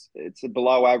it's a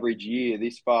below-average year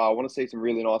this far. I want to see some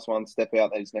really nice ones step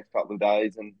out these next couple of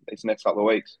days and these next couple of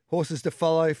weeks. Horses to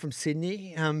follow from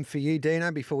Sydney for you,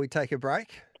 Dino, before we take a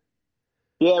break?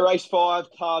 Yeah, race 5,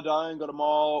 Cardone got a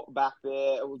mile back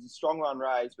there. It was a strong run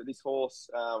race, but this horse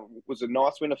was a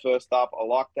nice winner first up. I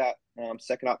like that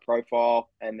second up profile,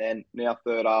 and then now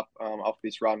third up off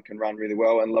this run can run really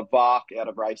well. And Lavarque out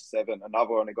of race 7,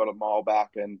 another one who got a mile back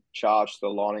and charged the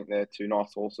lining there. 2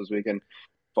 nice horses we can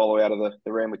follow out of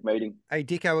the Randwick meeting. Hey,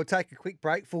 Dicko, we'll take a quick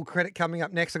break. Full credit coming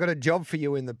up next. I've got a job for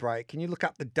you in the break. Can you look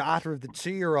up the data of the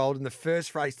 2-year-old in the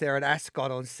first race there at Ascot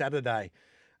on Saturday?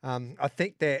 I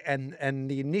think there and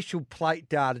the initial plate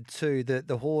data too.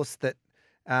 The horse that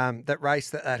race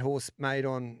that horse made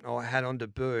on or had on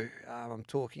debut. I'm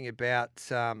talking about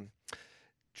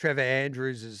Trevor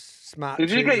Andrews' smart.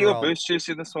 Did you get your boost juice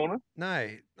in this morning?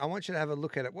 No, I want you to have a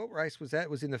look at it. What race was that?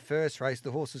 It was in the first race. The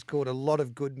horse is called A Lot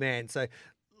of Good Man. So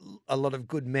a lot of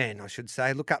good men, I should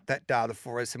say. Look up that data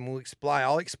for us and we'll explain.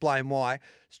 I'll explain why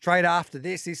straight after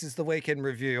this. This is the weekend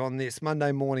review on this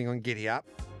Monday morning on Giddy Up.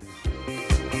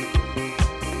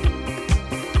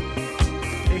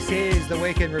 This is the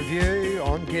weekend review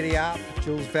on Giddy Up.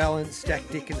 Jules Balance, Jack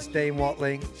Dickens, Dean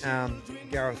Watling,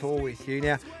 Gareth Hall with you.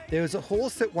 Now, there was a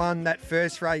horse that won that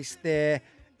first race there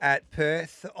at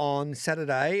Perth on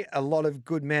Saturday. A Lot of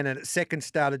Good Men, and at second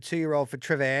started 2-year-old for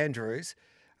Trevor Andrews.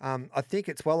 I think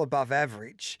it's well above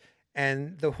average.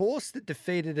 And the horse that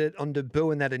defeated it on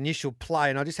debut in that initial play,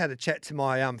 and I just had a chat to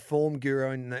my form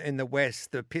guru in the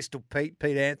West, the Pistol Pete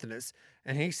Anthonys,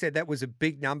 and he said that was a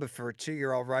big number for a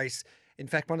 2-year-old race. In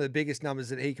fact, one of the biggest numbers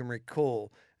that he can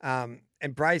recall. And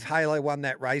Brave Halo won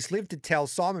that race. Live to tell,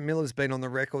 Simon Miller's been on the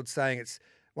record saying it's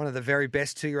one of the very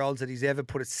best 2-year-olds that he's ever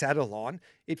put a saddle on.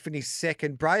 It finished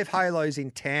second. Brave Halo's in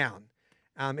town.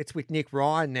 It's with Nick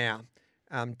Ryan now,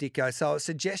 Dicko. So I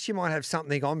suggest you might have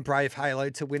something on Brave Halo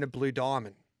to win a Blue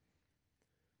Diamond.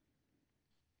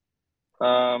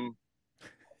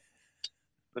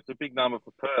 It's a big number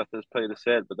for Perth, as Peter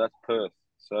said, but that's Perth.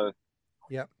 So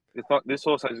yep. It's not, this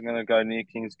horse isn't going to go near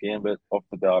King's Gambit off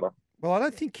the data. Well, I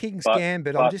don't think King's But,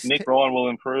 Gambit. but Nick Ryan will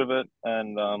improve it,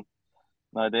 and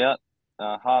no doubt.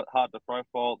 Hard to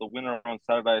profile. The winner on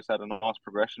Saturday's had a nice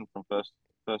progression from first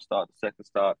start to second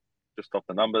start, just off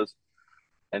the numbers.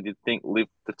 And you'd think Live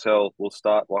to Tell will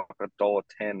start like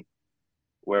 $1.10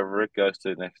 wherever it goes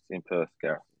to next in Perth,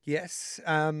 Gareth. Yes.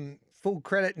 Full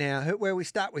credit now. Where we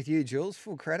start with you, Jules?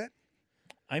 Full credit.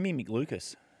 Amy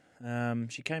McLucas.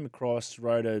 She came across,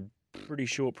 rode a pretty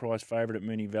short price favourite at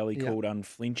Moonee Valley called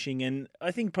Unflinching, and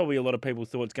I think probably a lot of people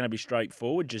thought it's going to be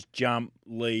straightforward, just jump,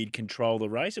 lead, control the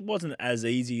race. It wasn't as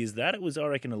easy as that. It was, I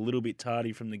reckon, a little bit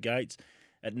tardy from the gates.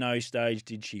 At no stage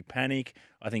did she panic.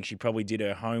 I think she probably did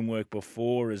her homework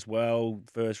before as well,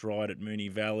 first ride at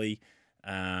Moonee Valley,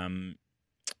 and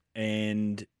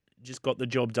just got the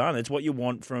job done. It's what you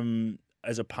want from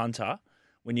as a punter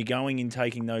when you're going in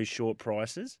taking those short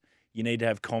prices. You need to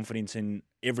have confidence in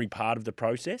every part of the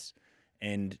process,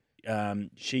 and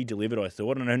she delivered, I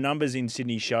thought, and her numbers in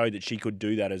Sydney showed that she could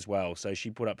do that as well. So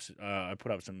she put up, I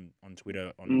put up some on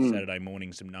Twitter on Saturday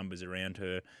morning, some numbers around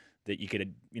her that you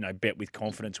could, bet with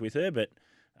confidence with her. But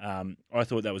I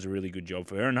thought that was a really good job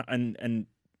for her, and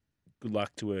good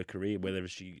luck to her career, whether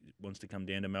she wants to come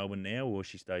down to Melbourne now or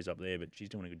she stays up there. But she's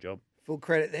doing a good job. Full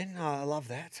credit then. Oh, I love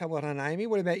that. So well done, Amy.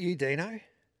 What about you, Dino?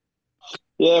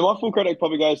 Yeah, my full credit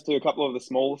probably goes to a couple of the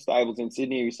smaller stables in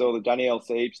Sydney. We saw the Danielle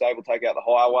Siege stable take out the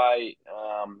Highway.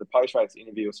 The post-race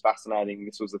interview was fascinating.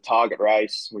 This was a target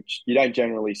race, which you don't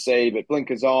generally see, but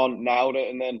blinkers on, nailed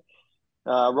it. And then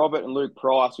Robert and Luke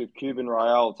Price with Cuban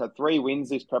Royale. It's had 3 wins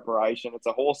this preparation. It's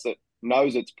a horse that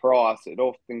knows its price. It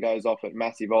often goes off at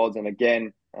massive odds. And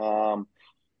again,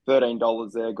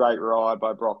 $13 there. Great ride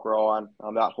by Brock Ryan.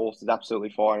 That horse is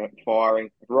absolutely firing.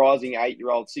 Rising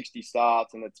 8-year-old, 60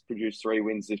 starts, and it's produced 3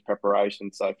 wins this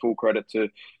preparation. So full credit to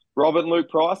Robert and Luke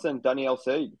Price and Danielle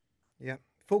Seed. Yeah.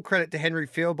 Full credit to Henry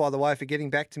Field, by the way, for getting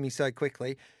back to me so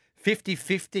quickly.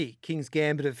 50-50 King's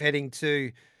Gambit of heading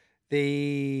to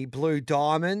the Blue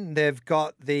Diamond. They've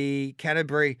got the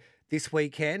Canterbury this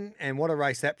weekend, and what a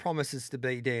race that promises to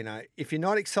be, Dino. If you're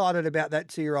not excited about that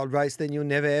 2-year-old race, then you'll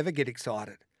never, ever get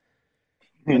excited.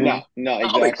 No,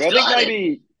 exactly. I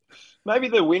think maybe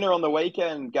the winner on the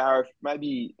weekend, Gareth,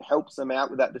 maybe helps them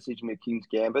out with that decision with King's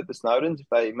Gambit, the Snowdens, if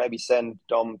they maybe send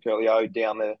Dom Curlio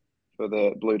down there for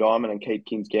the Blue Diamond and keep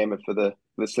King's Gambit for the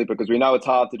slipper, because we know it's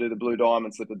hard to do the Blue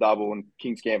Diamond slipper double, and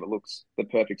King's Gambit looks the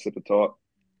perfect slipper type.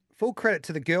 Full credit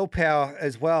to the girl power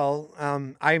as well.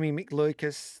 Amy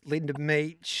McLucas, Linda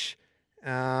Meach.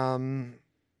 Then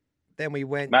we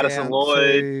went Madison down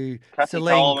Lloyd, to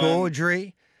Celine Coleman.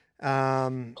 Gaudry,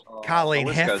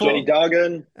 Carleen Heffel, Jenny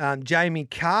Duggan, Jamie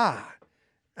Carr,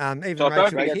 even So don't Rachel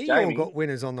forget King all Jamie. got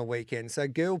winners on the weekend. So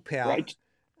girl power.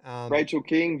 Rachel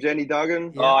King, Jenny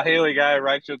Duggan. Yeah. Oh, here we go.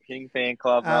 Rachel King fan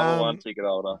club, number 1 ticket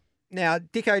holder. Now,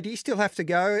 Dicko, do you still have to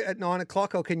go at 9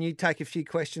 o'clock, or can you take a few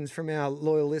questions from our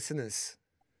loyal listeners?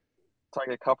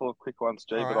 Take a couple of quick ones,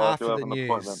 G, All right, but I after do have the an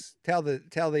appointment. news,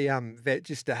 tell the vet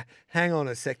just to hang on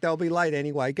a sec. They'll be late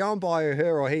anyway. Go and buy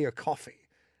her or he a coffee,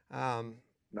 and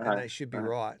they should be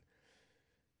right.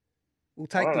 We'll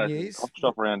take the news. Coffee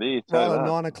shop around here. Well, at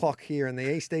 9 o'clock here in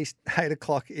the east, 8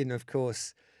 o'clock in, of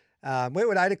course. Where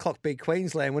would 8 o'clock be?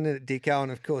 Queensland, wouldn't it, Dicko?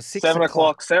 And of course, 6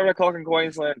 o'clock. 7 o'clock in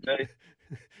Queensland, G.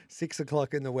 6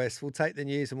 o'clock in the west. We'll take the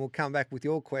news and we'll come back with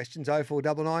your questions.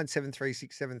 0499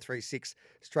 736 736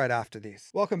 straight after this.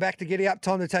 Welcome back to Giddy Up.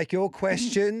 Time to take your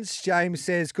questions. James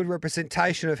says, good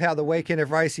representation of how the weekend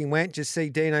of racing went. Just see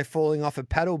Dino falling off a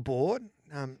paddleboard.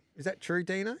 Is that true,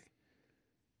 Dino?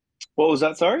 What was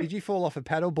that, sorry? Did you fall off a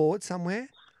paddleboard somewhere?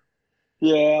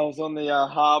 Yeah, I was on the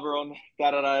harbour on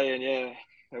Saturday, and yeah,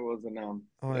 it was an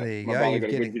there you my go. brother You're got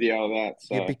a good video of that.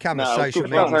 So. You've become a No, it was social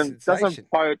good media fun. sensation.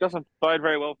 Doesn't bode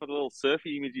very well for the little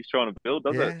surfy image he's trying to build,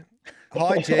 does it?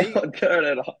 Hi, G. Turn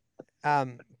it off.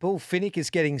 Bull Finnick is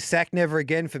getting sacked never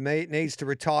again for me. It needs to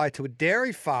retire to a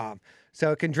dairy farm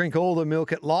so it can drink all the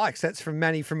milk it likes. That's from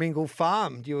Manny from Ingle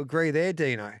Farm. Do you agree there,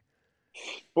 Dino?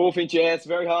 Bullfinch, yeah, it's a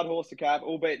very hard horse to cap,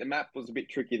 albeit the map was a bit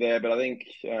tricky there, but I think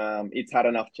it's had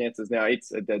enough chances now.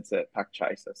 It's a dead set pack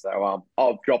chaser. So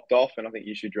I've dropped off, and I think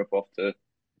you should drop off too.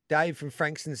 Dave from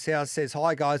Frankston's House says,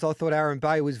 hi, guys. I thought Aaron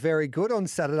Bay was very good on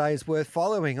Saturday. Is worth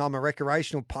following. I'm a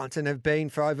recreational punter and have been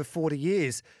for over 40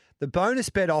 years. The bonus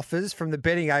bet offers from the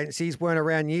betting agencies weren't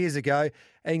around years ago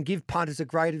and give punters a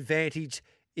great advantage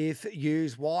if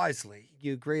used wisely.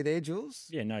 You agree there, Jules?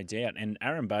 Yeah, no doubt. And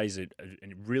Aaron Bay's a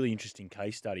really interesting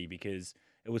case study because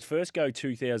it was first go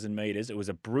 2,000 metres. It was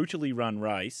a brutally run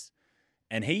race,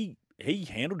 and he he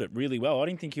handled it really well. I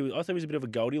didn't think I thought he was a bit of a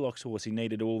Goldilocks horse. He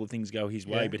needed all the things go his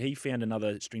way, but he found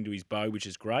another string to his bow, which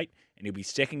is great. And he'll be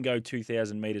second go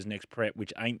 2,000 metres next prep,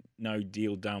 which ain't no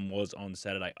deal done was on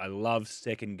Saturday. I love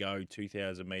second go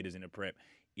 2,000 metres in a prep.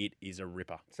 It is a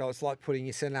ripper. So it's like putting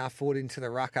your centre half forward into the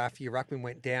ruck after your ruckman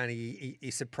went down. He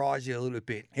surprised you a little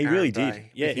bit. He really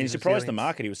did. Yeah, and he surprised the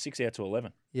market. He was 6 out to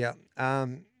 11. Yeah.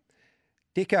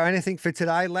 Dicko, anything for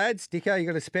today, lads? Dicko, you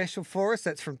got a special for us?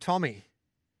 That's from Tommy.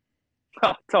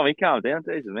 Oh, Tommy, calm down.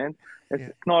 Jesus, man.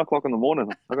 It's 9 o'clock in the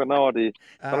morning. I've got no idea.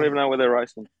 I don't even know where they're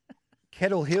racing.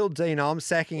 Kettle Hill, Dino, I'm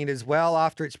sacking it as well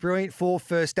after it's brilliant 4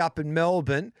 first up in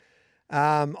Melbourne.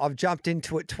 I've jumped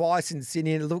into it twice in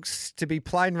Sydney and it looks to be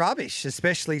plain rubbish,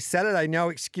 especially Saturday. No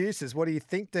excuses. What do you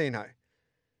think, Dino?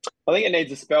 I think it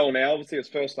needs a spell now. Obviously, it's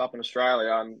first up in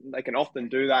Australia, and they can often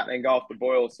do that and then go off the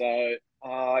boil. So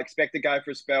I expect to go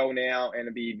for a spell now, and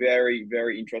it'll be very,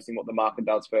 very interesting what the market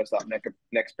does first up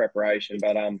next preparation.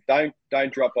 But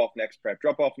don't drop off next prep.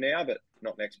 Drop off now, but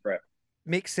not next prep.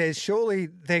 Mick says, surely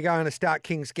they're going to start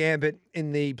King's Gambit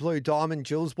in the Blue Diamond,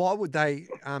 Jules. Why would they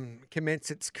commence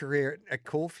its career at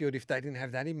Caulfield if they didn't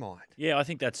have that in mind? Yeah, I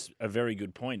think that's a very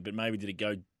good point, but maybe did it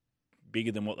go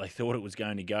bigger than what they thought it was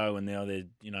going to go, and now they're,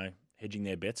 hedging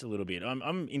their bets a little bit.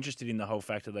 I'm interested in the whole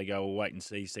fact that they go, well, wait and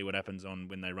see what happens on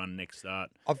when they run next start.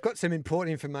 I've got some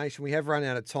important information. We have run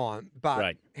out of time, but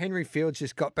Great. Henry Fields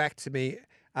just got back to me.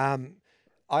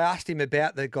 I asked him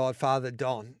about the Godfather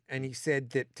Don, and he said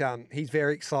that he's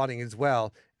very exciting as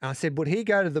well. And I said, would he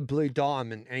go to the Blue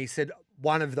Diamond? And he said,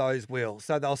 one of those will.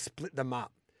 So they'll split them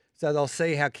up. So they'll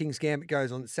see how King's Gambit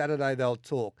goes on Saturday. They'll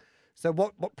talk. So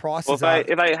what prices are...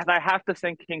 If they have to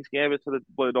send King's Gambit to the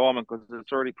Blue Diamond because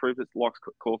it's already proved it's like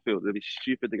Caulfield, it'd be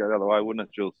stupid to go the other way, wouldn't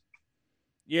it, Jules?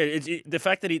 Yeah, the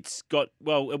fact that it's got,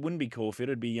 well, it wouldn't be Caulfield,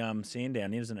 it'd be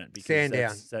Sandown, isn't it? Because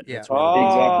Sandown, that's yeah. That's where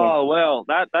Oh, well,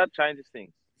 that changes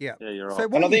things. Yeah. Yeah, you're right. So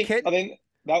And I think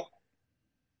they'll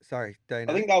Sorry,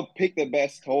 Dino. I think they'll pick the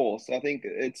best horse. I think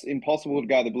it's impossible to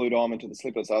go the Blue Diamond to the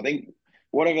Slipper. So I think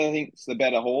whatever they think's the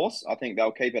better horse, I think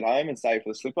they'll keep it home and save for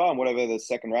the Slipper. And whatever the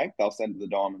second rank, they'll send to the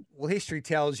Diamond. Well, history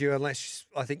tells you, unless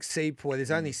I think Seapoy,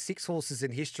 there's only 6 horses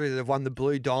in history that have won the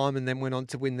Blue Diamond, then went on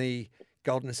to win the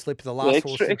Golden Slipper. The last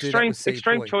horse to do that was Seapoy.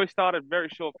 Extreme Choice started very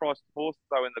short price horse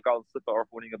though in the Golden Slipper off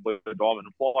winning a Blue Diamond.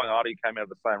 And Flying Artie came out of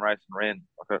the same race and ran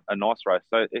like a nice race.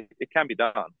 So it can be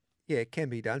done. Yeah, it can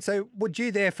be done. So would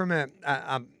you there from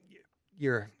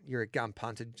you're a gun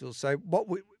punter, Jules. So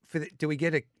do we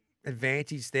get an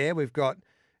advantage there? We've got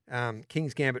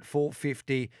King's Gambit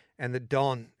 $4.50 and the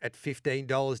Don at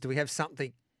 $15. Do we have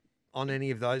something on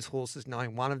any of those horses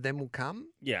knowing one of them will come?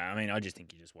 Yeah, I mean, I just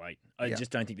think you just wait. I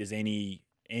just don't think there's any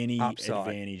Upside.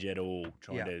 advantage at all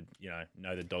trying to,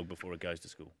 know the dog before it goes to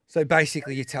school. So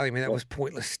basically you're telling me that was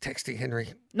pointless texting Henry.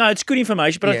 No, it's good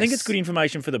information, but I think Yes. it's good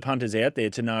information for the punters out there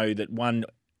to know that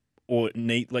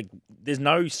there's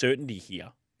no certainty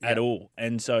here at all.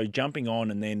 And so jumping on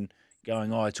and then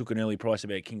going, I took an early price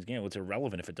about King's Gambit, it's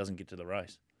irrelevant if it doesn't get to the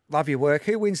race. Love your work.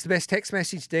 Who wins the best text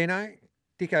message, Dino?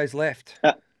 Dicko's left.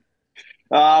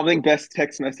 I think best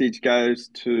text message goes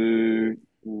to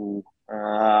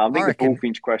I think the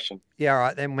Bullfinch question. Yeah, all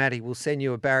right then, Matty. We'll send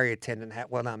you a barrier attendant hat.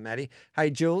 Well done, Matty. Hey,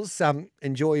 Jules,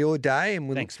 enjoy your day, and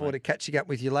we'll look forward to catching up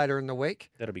with you later in the week.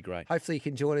 That'll be great. Hopefully you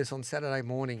can join us on Saturday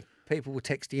morning. People will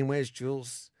text in, where's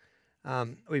Jules?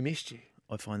 We missed you.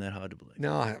 I find that hard to believe.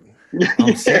 No,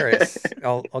 I'm serious.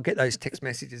 I'll get those text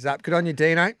messages up. Good on you,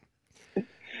 Dino.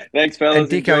 Thanks, fellas. And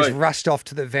Dicko's Enjoy. rushed off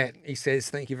to the vet. He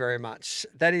says, thank you very much.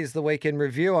 That is the weekend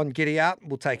review on Giddy Up.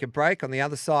 We'll take a break. On the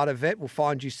other side of it, we'll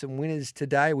find you some winners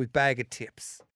today with Bag of Tips.